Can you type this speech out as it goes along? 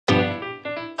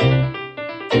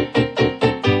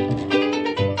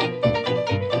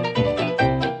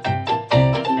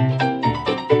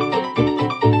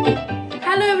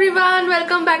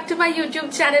my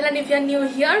YouTube channel, and if you're new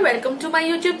here, welcome to my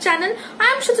YouTube channel. I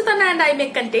am Shachitana and I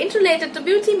make content related to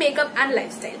beauty, makeup and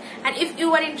lifestyle. And if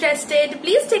you are interested,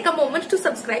 please take a moment to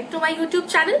subscribe to my YouTube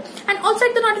channel and also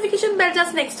hit the notification bell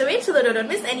just next to it so that you don't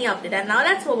miss any update. And now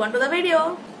let's move on to the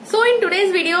video. So in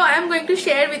today's video, I am going to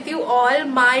share with you all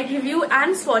my review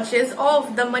and swatches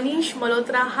of the Manish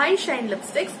Malhotra High Shine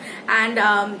lipsticks. And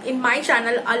in my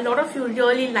channel, a lot of you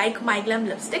really like MyGlamm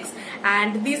lipsticks,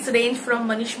 and this range from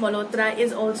Manish Malhotra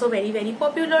is also very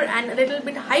popular and a little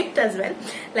bit hyped as well.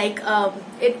 Like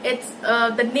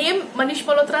the name Manish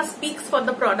Malhotra speaks for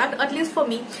the product. At least for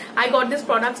me, I got these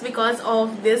products because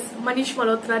of this Manish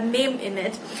Malhotra name in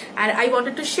it, and I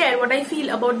wanted to share what I feel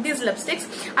about these lipsticks.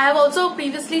 I have also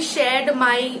previously shared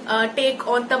my take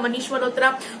on the Manish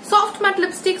Malhotra soft matte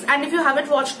lipsticks, and if you haven't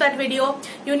watched that video,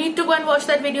 you need to go and watch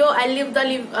that video. I'll leave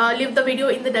the video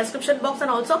in the description box, and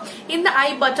also in the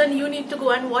I button you need to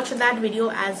go and watch that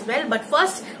video as well. But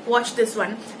first watch this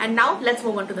one, and now let's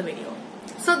move on to the video.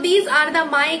 So these are the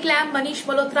MyGlamm Manish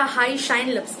Malhotra High Shine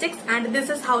lipsticks, and this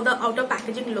is how the outer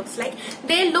packaging looks like.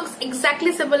 They look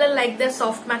exactly similar like their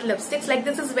soft matte lipsticks. Like,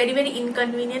 this is very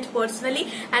inconvenient personally,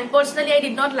 and personally I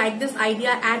did not like this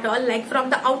idea at all. Like,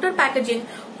 from the outer packaging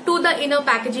to the inner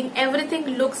packaging, everything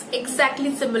looks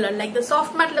exactly similar. Like the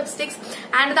soft matte lipsticks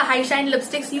and the high shine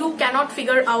lipsticks, you cannot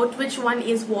figure out which one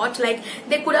is what. Like,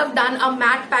 they could have done a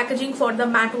matte packaging for the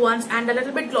matte ones and a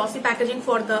little bit glossy packaging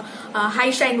for the high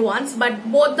shine ones,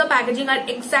 but both the packaging are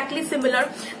exactly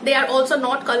similar. They are also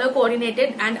not color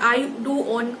coordinated, and I do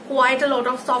own quite a lot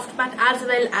of soft matte as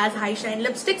well as high shine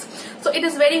lipsticks, so it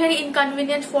is very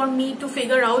inconvenient for me to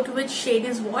figure out which shade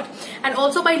is what. And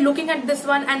also by looking at this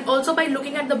one, and also by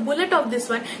looking at the bullet of this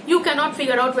one, you cannot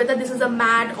figure out whether this is a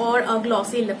matte or a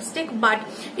glossy lipstick. But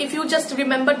if you just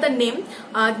remember the name,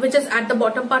 which is at the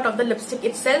bottom part of the lipstick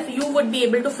itself, you would be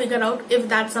able to figure out if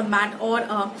that's a matte or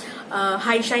a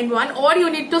high shine one, or you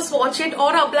need to swatch it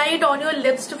or apply it on your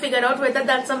lips to figure out whether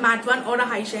that's a matte one or a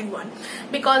high shine one.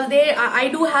 Because I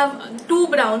do have two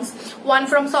browns, one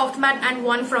from soft matte and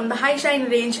one from the high shine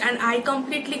range, and I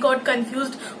completely got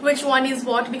confused which one is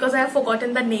what because I have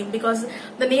forgotten the name, because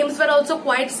the names were also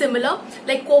quite similar,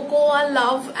 like Cocoa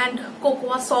Love and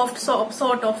Cocoa Soft,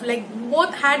 sort of, like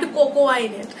both had cocoa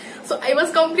in it. So I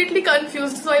was completely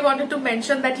confused, so I wanted to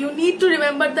mention that you need to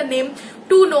remember the name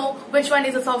to know which one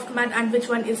is a soft matte and which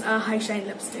one is a high shine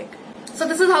lipstick. So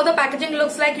this is how the packaging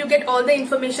looks like. You get all the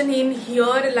information in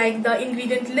here, like the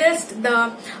ingredient list.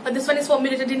 This one is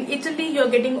formulated in Italy. You're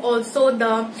getting also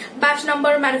the batch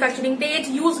number, manufacturing date,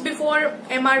 use before,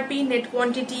 MRP, net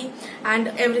quantity, and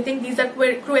everything. These are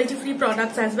cruelty-free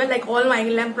products as well. Like, all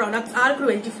MyGlamm products are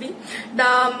cruelty-free.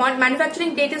 The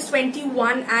manufacturing date is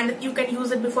 21, and you can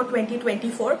use it before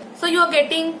 2024. So you're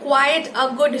getting quite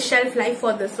a good shelf life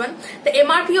for this one. The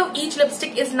MRP of each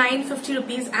lipstick is 950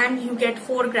 rupees, and you get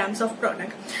 4 grams of product.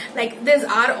 Like, these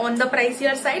are on the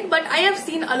pricier side, but I have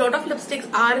seen a lot of lipsticks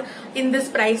are in this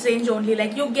price range only.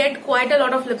 Like, you get quite a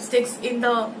lot of lipsticks in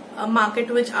the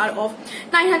market which are of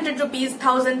 900 rupees,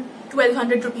 1000,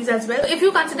 1200 rupees as well. If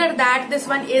you consider that, this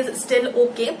one is still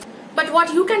okay. But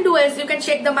what you can do is you can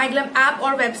check the MyGlamm app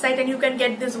or website, and you can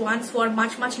get these ones for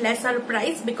much lesser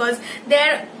price, because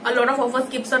there a lot of offers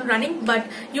keeps on running. But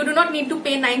you do not need to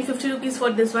pay 950 rupees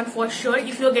for this one for sure.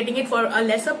 If you're getting it for a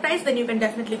lesser price, then you can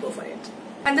definitely go for it.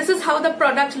 And this is how the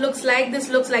product looks like. This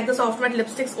looks like the soft matte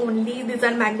lipsticks only. These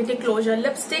are magnetic closure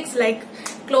lipsticks, like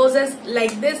closes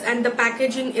like this, and the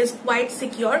packaging is quite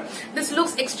secure. This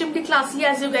looks extremely classy.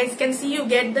 As you guys can see, you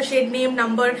get the shade name,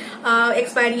 number,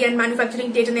 expiry and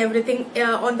manufacturing date and everything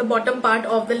on the bottom part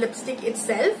of the lipstick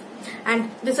itself. And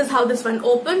this is how this one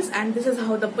opens, and this is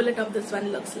how the bullet of this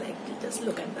one looks like. Just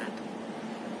look at that.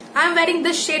 I am wearing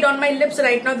this shade on my lips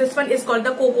right now. This one is called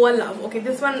the Cocoa Love. Okay,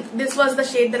 this was the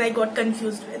shade that I got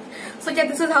confused with. So yeah,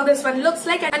 this is how this one looks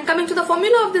like. And coming to the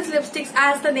formula of these lipsticks,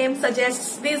 as the name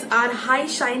suggests, these are high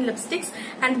shine lipsticks,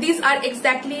 and these are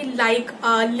exactly like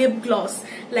a lip gloss.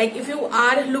 Like, if you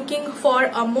are looking for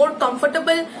a more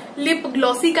comfortable lip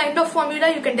glossy kind of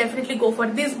formula, you can definitely go for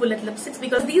these bullet lipsticks,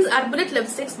 because these are bullet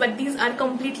lipsticks, but these are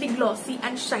completely glossy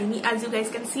and shiny. As you guys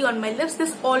can see on my lips,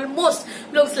 this almost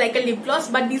looks like a lip gloss,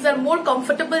 but these are more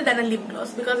comfortable than a lip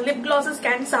gloss, because lip glosses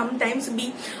can sometimes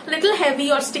be a little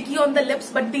heavy or sticky on the lips,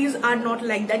 but these are not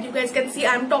like that. You guys can see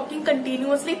I'm talking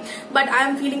continuously, but I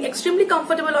am feeling extremely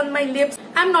comfortable on my lips.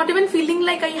 I'm not even feeling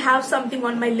like I have something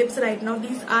on my lips right now.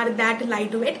 These are that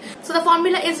lightweight. So the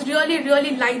formula is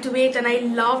really lightweight, and I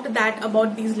loved that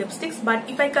about these lipsticks. But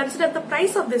if I consider the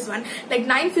price of this one, like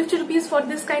 950 rupees for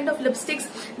this kind of lipsticks,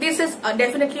 this is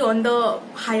definitely on the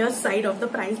higher side of the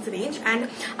price range, and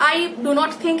I do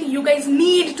not think you guys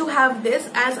need to have this,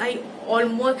 as I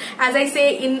almost, as I say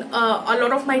in a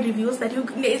lot of my reviews, that you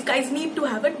guys need to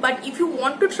have it. But if you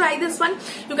want to try this one,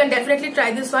 you can definitely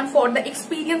try this one for the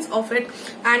experience of it.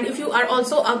 And if you are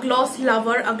also a gloss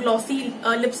lover, a glossy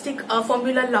lipstick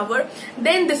formula lover,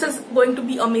 then this is going to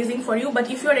be amazing for you. But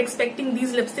if you are expecting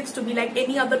these lipsticks to be like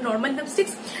any other normal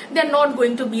lipsticks, they are not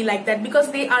going to be like that,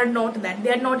 because they are not that.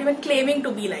 They are not even claiming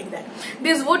to be like that.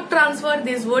 This would transfer,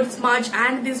 this would smudge,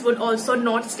 and this would also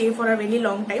not stay for a very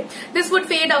long time. This would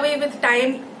fade away with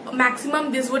time.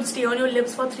 Maximum this would stay on your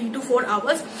lips for 3 to 4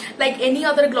 hours, like any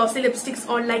other glossy lipsticks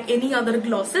or like any other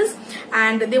glosses.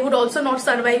 And they would also not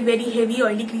survive very heavy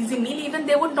oily greasy meal. Even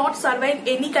they would not survive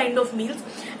any kind of meals,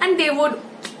 and they would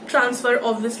transfer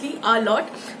obviously a lot.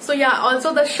 So yeah,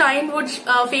 also the shine would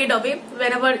fade away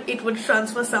whenever it would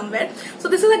transfer somewhere. So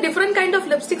this is a different kind of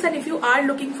lipsticks, and if you are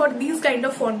looking for these kind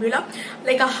of formula,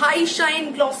 like a high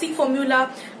shine glossy formula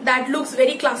that looks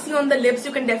very classy on the lips,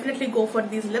 you can definitely go for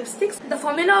these lipsticks. The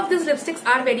formula of these lipsticks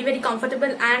are very, very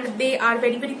comfortable, and they are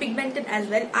very, very pigmented as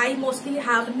well. I mostly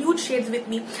have nude shades with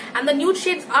me, and the nude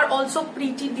shades are also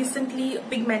pretty decently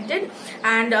pigmented,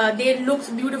 and they looks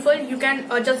beautiful. You can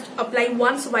just apply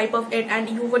one swipe of it and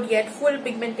you would get full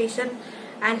pigmentation.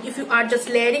 And if you are just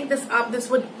layering this up, this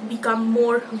would become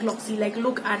more glossy. Like,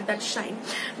 look at that shine.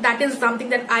 That is something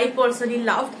that I personally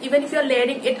loved. Even if you're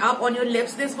layering it up on your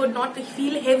lips, this would not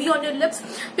feel heavy on your lips,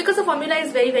 because the formula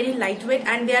is very, very lightweight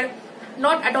and they're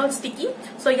not at all sticky.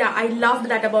 So yeah, I loved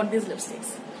that about these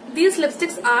lipsticks. These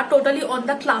lipsticks are totally on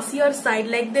the classier side.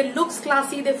 Like, they looks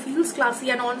classy, they feels classy,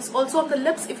 and also on the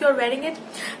lips, if you're wearing it,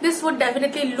 this would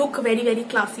definitely look very, very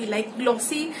classy. Like,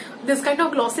 glossy, this kind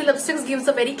of glossy lipsticks gives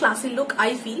a very classy look,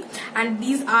 I feel. And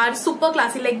these are super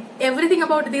classy. Like, everything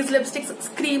about these lipsticks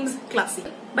screams classy.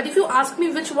 But if you ask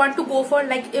me which one to go for,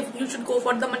 like if you should go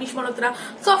for the Manish Malhotra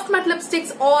soft matte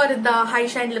lipsticks or the high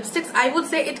shine lipsticks, I would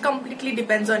say it completely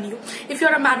depends on you. If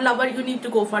you're a matte lover, you need to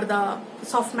go for the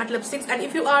soft matte lipsticks, and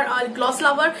if you are a gloss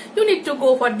lover, you need to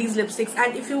go for these lipsticks.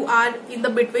 And if you are in the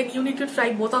between, you need to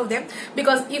try both of them,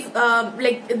 because if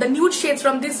like the nude shades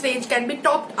from this range can be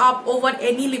topped up over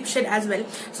any lip shade as well.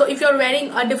 So if you're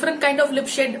wearing a different kind of lip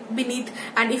shade beneath,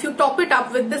 and if you top it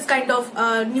up with this kind of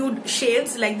nude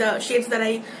shades, like the shades that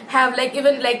I have, like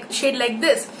even like shade like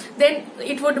this, then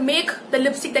it would make the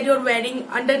lipstick that you're wearing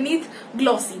underneath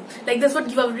glossy. Like, this would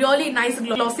give a really nice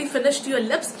glossy finish to your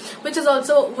lips, which is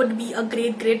also would be a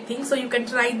great thing. So you can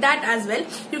try that as well.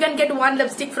 You can get one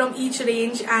lipstick from each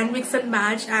range and mix and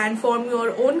match and form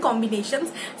your own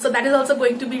combinations. So that is also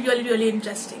going to be really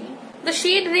interesting. The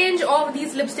shade range of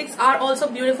these lipsticks are also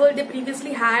beautiful. They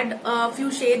previously had a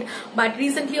few shades, but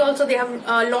recently also they have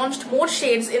launched more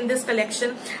shades in this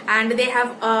collection, and they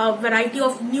have a variety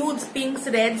of nudes, pinks,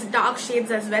 reds, dark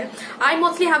shades as well. I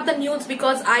mostly have the nudes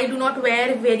because I do not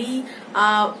wear very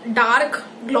dark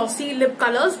glossy lip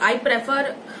colors. I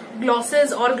prefer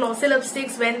glosses or glossy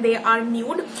lipsticks when they are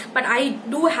nude, but I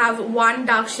do have one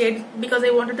dark shade because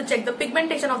I wanted to check the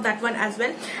pigmentation of that one as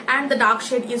well, and the dark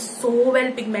shade is so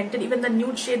well pigmented. Even the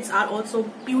nude shades are also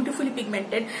beautifully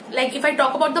pigmented. Like, if I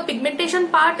talk about the pigmentation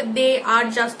part, they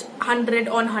are just 100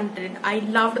 on 100. I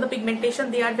loved the pigmentation.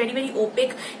 They are very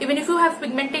opaque. Even if you have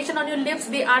pigmentation on your lips,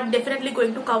 they are definitely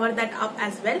going to cover that up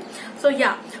as well. So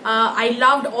yeah, I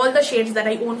loved all the shades that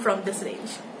I own from this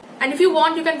range. And if you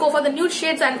want, you can go for the nude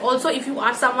shades, and also if you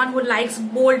are someone who likes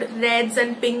bold reds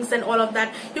and pinks and all of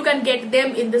that, you can get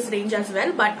them in this range as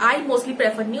well. But I mostly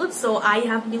prefer nudes, so I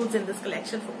have nudes in this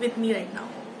collection with me right now.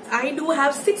 I do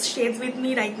have 6 shades with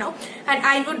me right now, and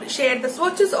I would share the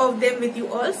swatches of them with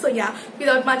you all. So yeah,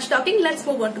 without much talking, let's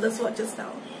move on to the swatches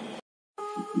now.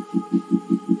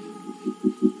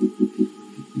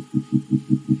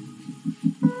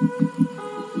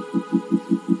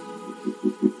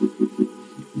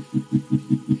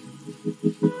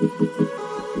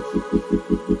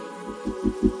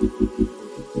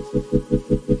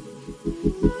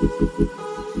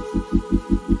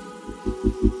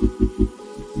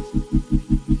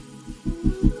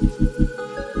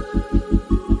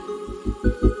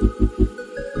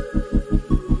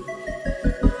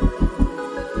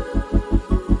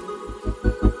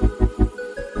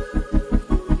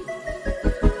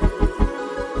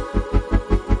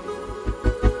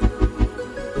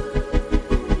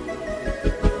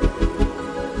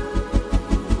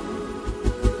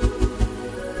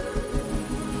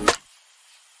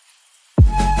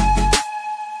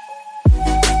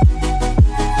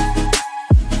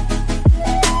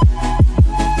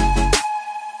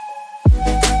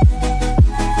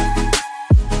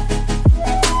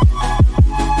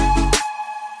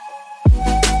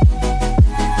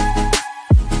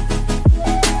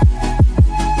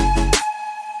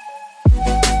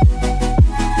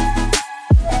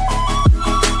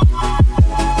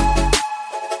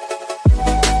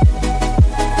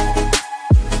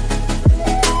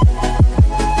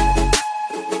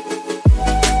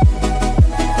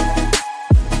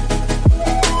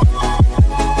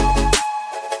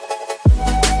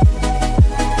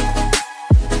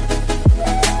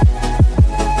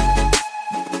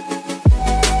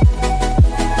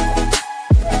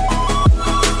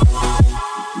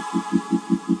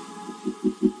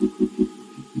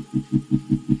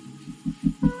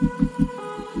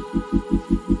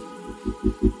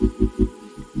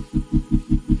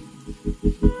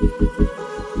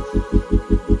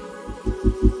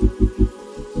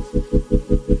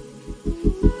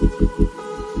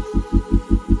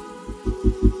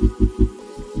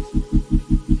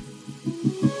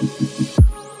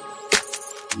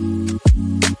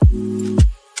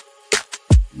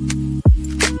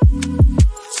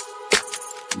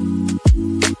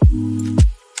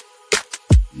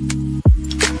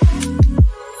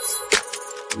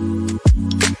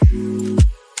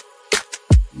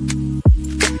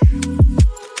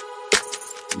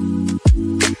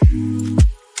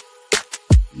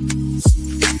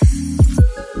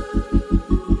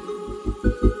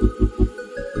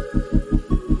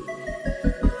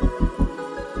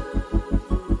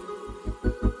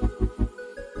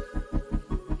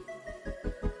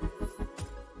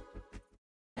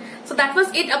 So that was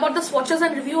it about the swatches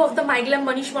and review of the MyGlamm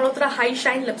Manish Malhotra High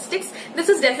Shine lipsticks. This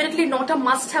is definitely not a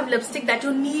must-have lipstick that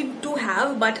you need to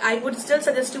have, but I would still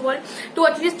suggest you all to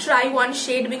at least try one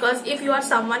shade, because if you are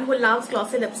someone who loves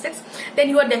glossy lipsticks, then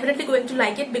you are definitely going to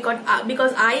like it,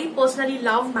 because I personally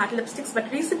love matte lipsticks, but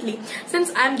recently,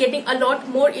 since I'm getting a lot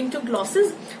more into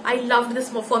glosses, I loved this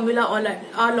formula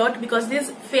a lot because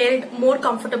this felt more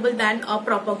comfortable than a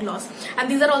proper gloss.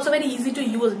 And these are also very easy to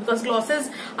use, because glosses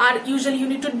are usually you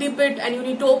need to dip it and you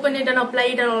need to open it and apply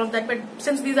it and all of that, but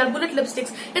since these are bullet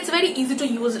lipsticks, it's very easy to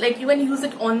use. Like you can use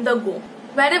it on the go.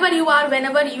 Wherever you are,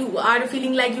 whenever you are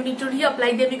feeling like you need to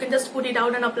reapply them, you can just put it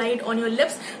out and apply it on your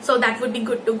lips. So that would be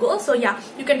good to go. So yeah,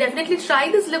 you can definitely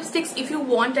try these lipsticks if you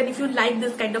want and if you like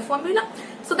this kind of formula.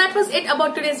 So that was it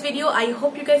about today's video. I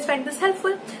hope you guys find this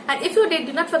helpful. And if you did,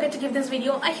 do not forget to give this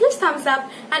video a huge thumbs up.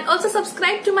 And also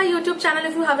subscribe to my YouTube channel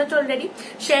if you haven't already.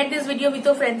 Share this video with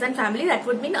your friends and family. That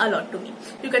would mean a lot to me.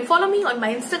 You can follow me on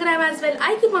my Instagram as well.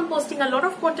 I keep on posting a lot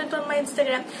of content on my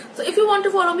Instagram. So if you want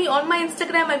to follow me on my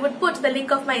Instagram, I would put the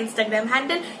link of my Instagram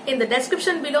handle in the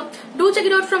description below. Do check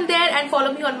it out from there and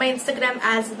follow me on my Instagram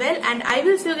as well. And I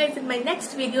will see you guys in my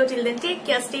next video. Till then, take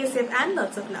care, stay safe and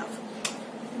lots of love.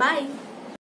 Bye.